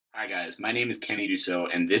Hi, guys. My name is Kenny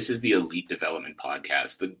Dussault, and this is the Elite Development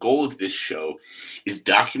Podcast. The goal of this show is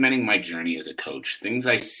documenting my journey as a coach, things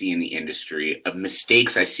I see in the industry,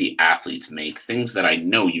 mistakes I see athletes make, things that I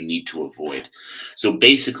know you need to avoid. So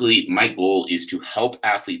basically, my goal is to help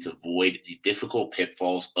athletes avoid the difficult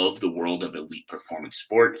pitfalls of the world of elite performance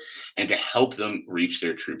sport and to help them reach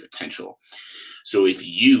their true potential. So if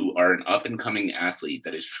you are an up-and-coming athlete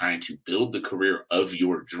that is trying to build the career of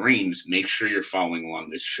your dreams, make sure you're following along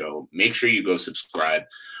this show. Make sure you go subscribe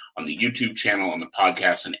on the YouTube channel, on the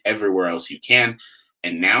podcast, and everywhere else you can.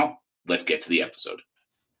 And now, let's get to the episode.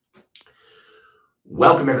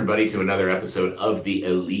 Welcome, everybody, to another episode of the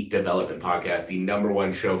Elite Development Podcast, the number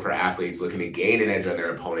one show for athletes looking to gain an edge on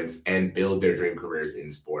their opponents and build their dream careers in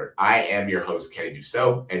sport. I am your host, Kenny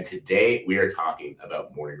Dussault, and today we are talking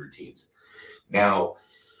about morning routines. Now,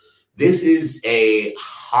 this is a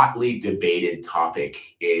hotly debated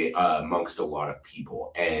topic amongst a lot of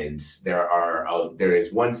people, and there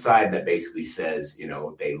is one side that basically says,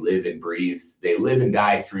 they live and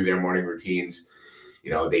die through their morning routines.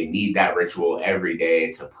 They need that ritual every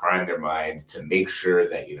day to prime their mind, to make sure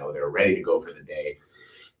that, they're ready to go for the day.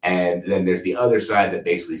 And then there's the other side that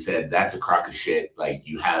basically said, that's a crock of shit. Like,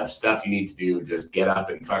 you have stuff you need to do, just get up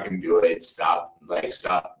and fucking do it. Stop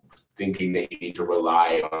thinking that you need to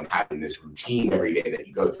rely on having this routine every day that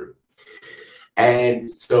you go through. And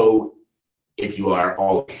so if you are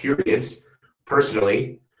all curious,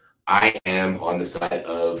 personally, I am on the side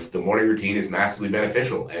of the morning routine is massively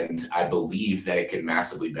beneficial, and I believe that it can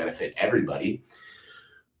massively benefit everybody.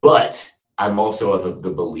 But I'm also of the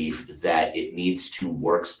belief that it needs to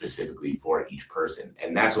work specifically for each person.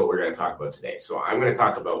 And that's what we're going to talk about today. So I'm going to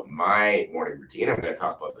talk about my morning routine. I'm going to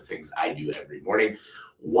talk about the things I do every morning,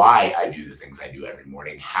 why I do the things I do every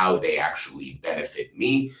morning, how they actually benefit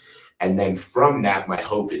me. And then from that, my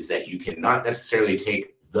hope is that you can not necessarily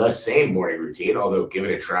take the same morning routine, although give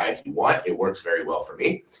it a try if you want. It works very well for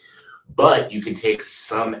me. But you can take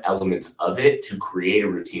some elements of it to create a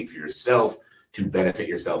routine for yourself to benefit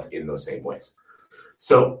yourself in those same ways.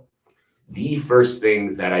 So the first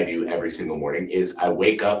thing that I do every single morning is I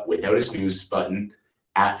wake up without a snooze button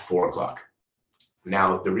at 4 o'clock.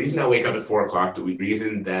 Now, the reason I wake up at 4 o'clock, the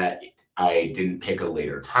reason that I didn't pick a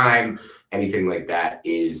later time, anything like that,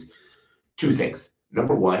 is two things.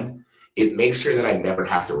 Number one, it makes sure that I never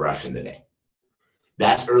have to rush in the day.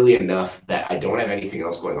 That's early enough that I don't have anything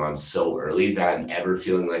else going on so early that I'm ever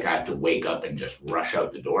feeling like I have to wake up and just rush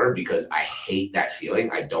out the door, because I hate that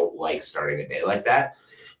feeling. I don't like starting a day like that.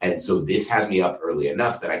 And so this has me up early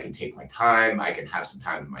enough that I can take my time. I can have some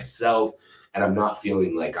time to myself, and I'm not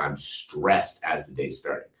feeling like I'm stressed as the day's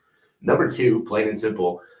starting. Number two, plain and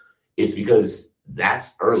simple, it's because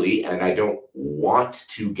that's early and I don't want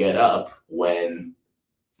to get up when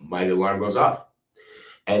my alarm goes off.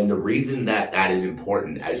 And the reason that that is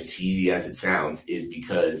important, as cheesy as it sounds, is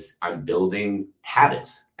because I'm building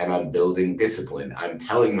habits and I'm building discipline. I'm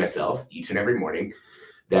telling myself each and every morning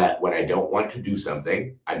that when I don't want to do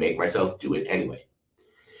something, I make myself do it anyway.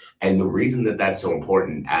 And the reason that that's so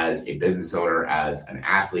important as a business owner, as an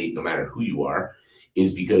athlete, no matter who you are,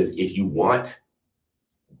 is because if you want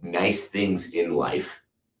nice things in life,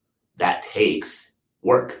 that takes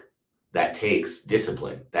work. That takes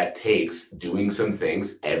discipline. That takes doing some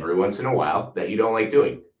things every once in a while that you don't like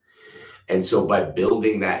doing. And so by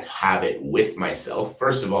building that habit with myself,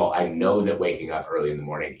 first of all, I know that waking up early in the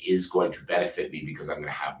morning is going to benefit me because I'm going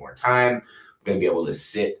to have more time. I'm going to be able to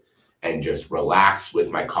sit and just relax with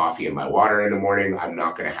my coffee and my water in the morning. I'm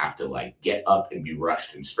not going to have to get up and be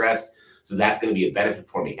rushed and stressed. So that's going to be a benefit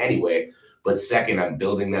for me anyway. But second, I'm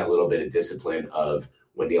building that little bit of discipline of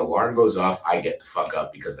when the alarm goes off, I get the fuck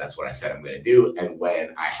up because that's what I said I'm going to do. And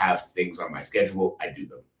when I have things on my schedule, I do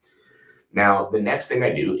them. Now, the next thing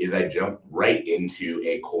I do is I jump right into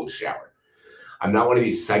a cold shower. I'm not one of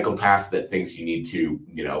these psychopaths that thinks you need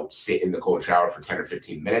to, sit in the cold shower for 10 or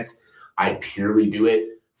 15 minutes. I purely do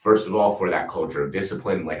it, first of all, for that culture of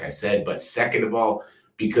discipline, like I said, but second of all,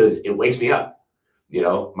 because it wakes me up.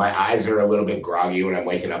 My eyes are a little bit groggy when I'm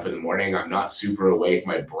waking up in the morning. I'm not super awake.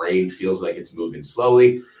 My brain feels like it's moving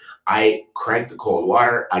slowly. I crank the cold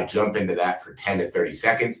water. I jump into that for 10 to 30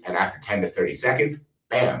 seconds. And after 10 to 30 seconds,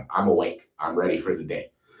 bam, I'm awake. I'm ready for the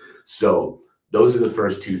day. So those are the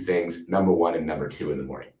first two things, number one and number two in the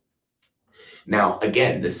morning. Now,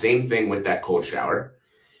 again, the same thing with that cold shower.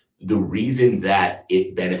 The reason that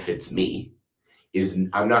it benefits me is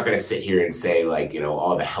I'm not going to sit here and say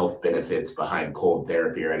all the health benefits behind cold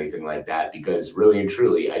therapy or anything like that, because really and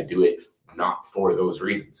truly, I do it not for those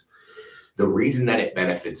reasons. The reason that it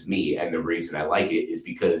benefits me and the reason I like it is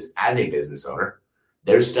because as a business owner,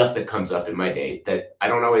 there's stuff that comes up in my day that I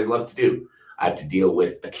don't always love to do. I have to deal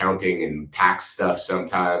with accounting and tax stuff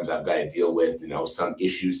sometimes. I've got to deal with, some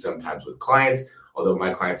issues sometimes with clients, although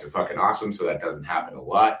my clients are fucking awesome, so that doesn't happen a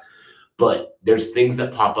lot. But there's things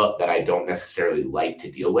that pop up that I don't necessarily like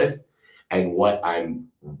to deal with. And what I'm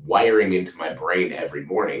wiring into my brain every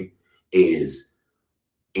morning is,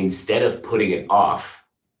 instead of putting it off,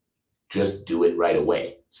 just do it right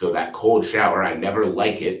away. So that cold shower, I never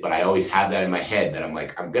like it, but I always have that in my head that I'm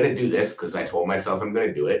like, I'm going to do this because I told myself I'm going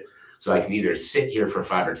to do it. So I can either sit here for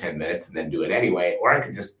 5 or 10 minutes and then do it anyway, or I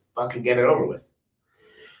can just fucking get it over with.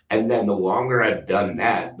 And then the longer I've done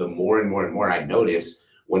that, the more and more and more I notice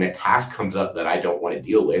when a task comes up that I don't want to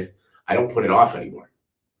deal with, I don't put it off anymore.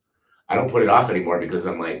 I don't put it off anymore because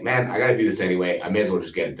I'm like, man, I got to do this anyway. I may as well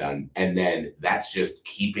just get it done. And then that's just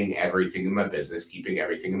keeping everything in my business, keeping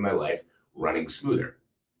everything in my life running smoother.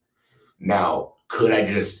 Now, could I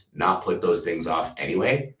just not put those things off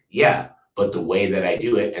anyway? Yeah. But the way that I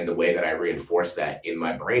do it and the way that I reinforce that in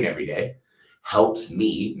my brain every day helps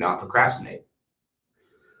me not procrastinate.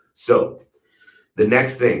 So the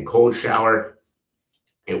next thing, cold shower,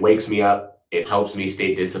 it wakes me up. It helps me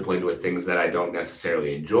stay disciplined with things that I don't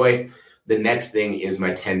necessarily enjoy. The next thing is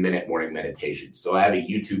my 10-minute morning meditation. So I have a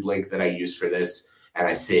YouTube link that I use for this, and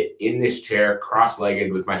I sit in this chair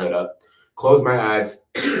cross-legged with my hood up, close my eyes,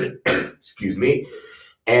 excuse me,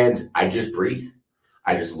 and I just breathe.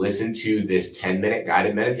 I just listen to this 10-minute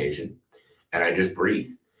guided meditation, and I just breathe.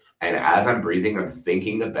 And as I'm breathing, I'm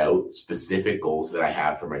thinking about specific goals that I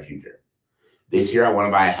have for my future. This year, I want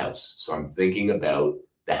to buy a house. So I'm thinking about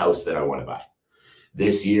the house that I want to buy.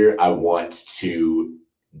 This year, I want to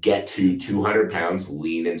get to 200 pounds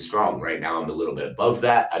lean and strong. Right now, I'm a little bit above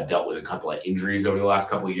that. I've dealt with a couple of injuries over the last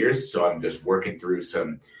couple of years. So I'm just working through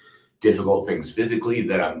some difficult things physically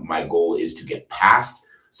that my goal is to get past.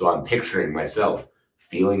 So I'm picturing myself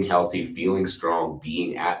feeling healthy, feeling strong,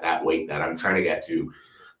 being at that weight that I'm trying to get to.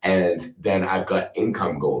 And then I've got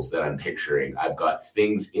income goals that I'm picturing. I've got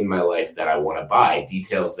things in my life that I want to buy,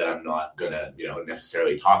 details that I'm not going to,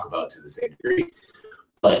 necessarily talk about to the same degree.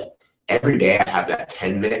 But every day I have that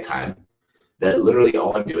 10-minute time that literally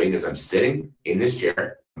all I'm doing is I'm sitting in this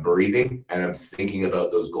chair, breathing, and I'm thinking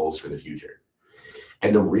about those goals for the future.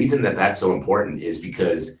 And the reason that that's so important is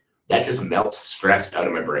because that just melts stress out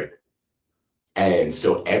of my brain. And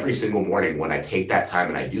so every single morning when I take that time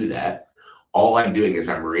and I do that, all I'm doing is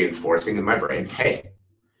I'm reinforcing in my brain, hey,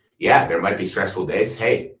 yeah, there might be stressful days.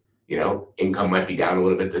 Hey, income might be down a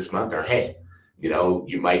little bit this month, or hey,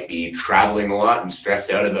 you might be traveling a lot and stressed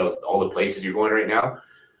out about all the places you're going right now.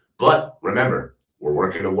 But remember, we're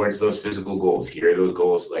working towards those physical goals. Here are those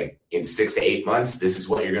goals. Like in 6 to 8 months, this is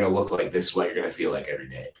what you're going to look like. This is what you're going to feel like every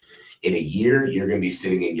day. In a year, you're going to be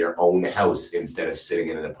sitting in your own house instead of sitting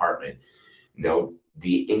in an apartment.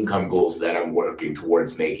 The income goals that I'm working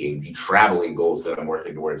towards making, the traveling goals that I'm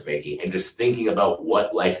working towards making, and just thinking about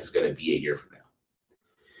what life is going to be a year from now.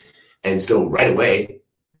 And so right away,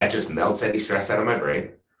 that just melts any stress out of my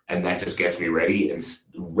brain. And that just gets me ready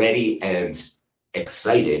and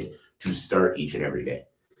excited to start each and every day.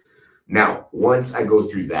 Now, once I go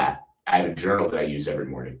through that, I have a journal that I use every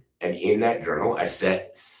morning. And in that journal, I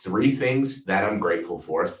set 3 things that I'm grateful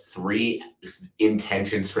for, 3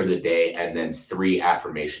 intentions for the day, and then 3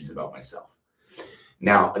 affirmations about myself.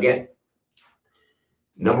 Now, again,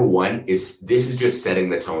 number 1 is this is just setting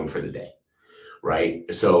the tone for the day, right?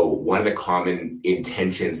 So one of the common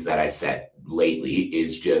intentions that I set lately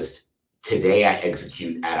is just today I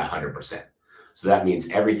execute at 100%. So that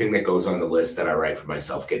means everything that goes on the list that I write for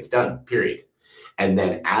myself gets done, period. And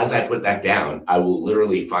then as I put that down, I will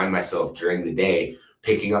literally find myself during the day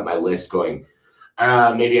picking up my list going,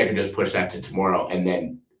 maybe I can just push that to tomorrow. And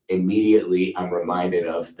then immediately I'm reminded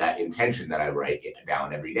of that intention that I write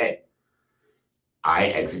down every day. I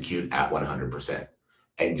execute at 100%.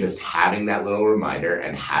 And just having that little reminder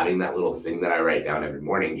and having that little thing that I write down every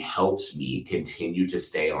morning helps me continue to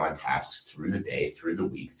stay on tasks through the day, through the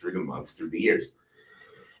week, through the month, through the years.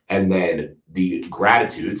 And then the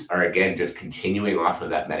gratitudes are, again, just continuing off of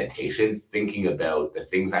that meditation, thinking about the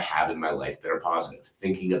things I have in my life that are positive,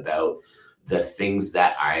 thinking about the things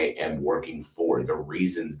that I am working for, the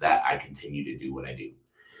reasons that I continue to do what I do.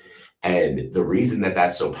 And the reason that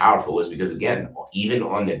that's so powerful is because, again, even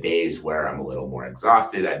on the days where I'm a little more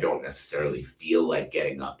exhausted, I don't necessarily feel like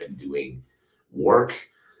getting up and doing work,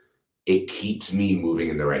 it keeps me moving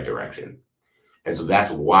in the right direction. And so that's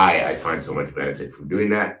why I find so much benefit from doing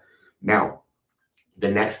that. Now, the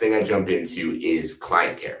next thing I jump into is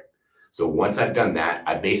client care. So once I've done that,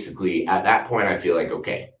 I basically, at that point, I feel like,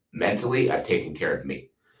 okay, mentally, I've taken care of me.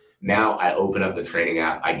 Now I open up the training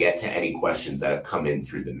app. I get to any questions that have come in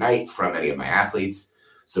through the night from any of my athletes.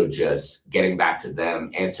 So just getting back to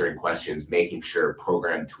them, answering questions, making sure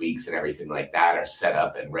program tweaks and everything like that are set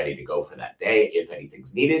up and ready to go for that day if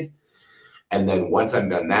anything's needed. And then once I'm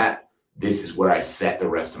done that, this is where I set the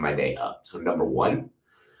rest of my day up. So number one,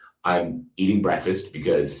 I'm eating breakfast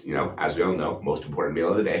because, as we all know, most important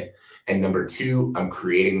meal of the day. And number two, I'm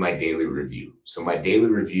creating my daily review. So my daily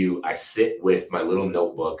review, I sit with my little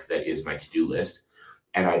notebook that is my to-do list,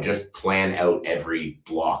 and I just plan out every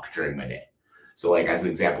block during my day. So like as an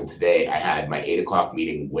example, today I had my 8 o'clock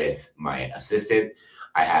meeting with my assistant.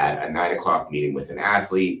 I had a 9 o'clock meeting with an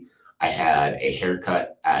athlete. I had a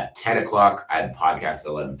haircut at 10 o'clock. I had a podcast at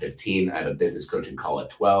 11:15. I have a business coaching call at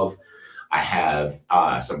 12. I have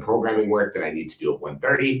some programming work that I need to do at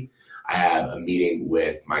 1:30. I have a meeting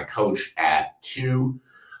with my coach at 2.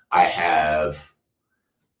 And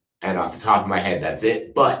off the top of my head, that's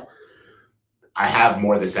it. But I have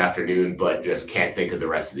more this afternoon, but just can't think of the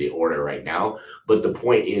rest of the order right now. But the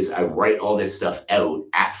point is I write all this stuff out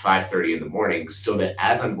at 5:30 in the morning so that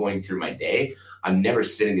as I'm going through my day, I'm never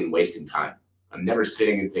sitting and wasting time. I'm never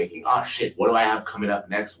sitting and thinking, oh shit, what do I have coming up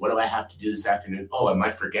next? What do I have to do this afternoon? Oh, am I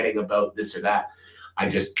forgetting about this or that? I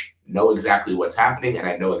just know exactly what's happening and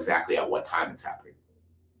I know exactly at what time it's happening.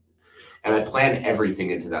 And I plan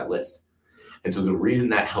everything into that list. And so the reason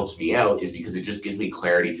that helps me out is because it just gives me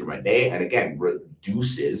clarity through my day and again,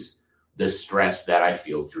 reduces the stress that I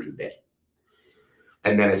feel through the day.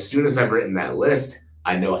 And then as soon as I've written that list,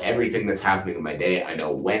 I know everything that's happening in my day. I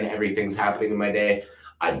know when everything's happening in my day.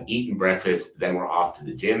 I've eaten breakfast, then we're off to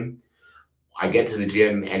the gym. I get to the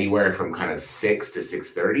gym anywhere from kind of 6 to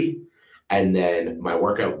 6:30. And then my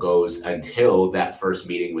workout goes until that first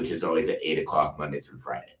meeting, which is always at 8 o'clock, Monday through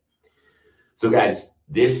Friday. So guys,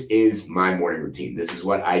 this is my morning routine. This is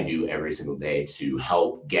what I do every single day to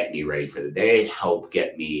help get me ready for the day, help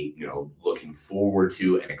get me, looking forward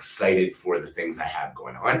to and excited for the things I have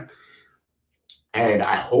going on. And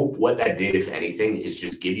I hope what that did, if anything, is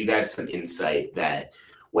just give you guys some insight that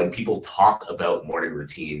when people talk about morning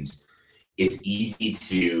routines, it's easy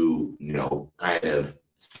to, kind of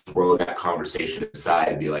throw that conversation aside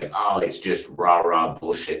and be like, oh, it's just rah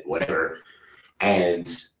bullshit, whatever. And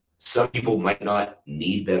some people might not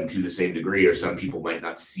need them to the same degree, or some people might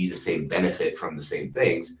not see the same benefit from the same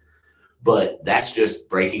things. But that's just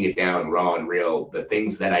breaking it down raw and real, the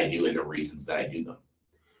things that I do and the reasons that I do them.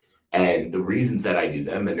 And the reasons that I do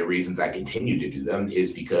them and the reasons I continue to do them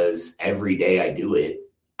is because every day I do it,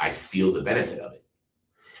 I feel the benefit of it.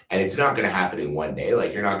 And it's not going to happen in one day.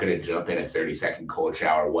 Like you're not going to jump in a 30-second cold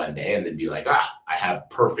shower one day and then be like, I have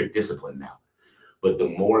perfect discipline now. But the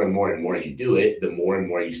more and more and more you do it, the more and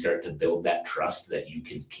more you start to build that trust that you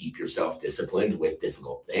can keep yourself disciplined with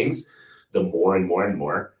difficult things. The more and more and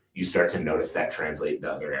more you start to notice that translate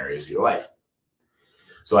into other areas of your life.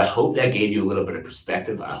 So I hope that gave you a little bit of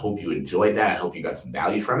perspective. I hope you enjoyed that. I hope you got some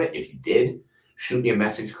value from it. If you did, shoot me a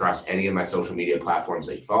message across any of my social media platforms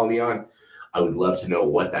that you follow me on. I would love to know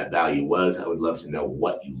what that value was. I would love to know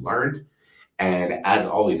what you learned. And as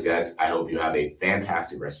always, guys, I hope you have a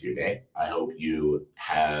fantastic rest of your day. I hope you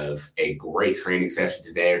have a great training session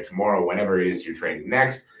today or tomorrow, whenever it is you're training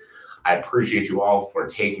next. I appreciate you all for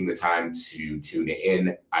taking the time to tune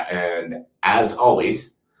in. And as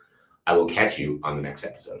always, I will catch you on the next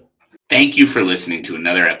episode. Thank you for listening to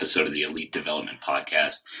another episode of the Elite Development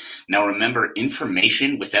Podcast. Now remember,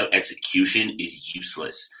 information without execution is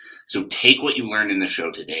useless. So take what you learned in the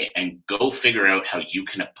show today and go figure out how you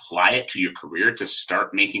can apply it to your career to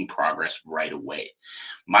start making progress right away.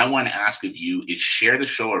 My one ask of you is share the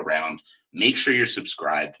show around. Make sure you're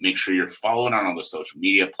subscribed. Make sure you're following on all the social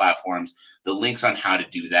media platforms. The links on how to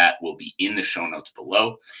do that will be in the show notes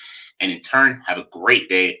below. And in turn, have a great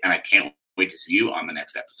day, and I can't wait to see you on the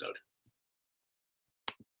next episode.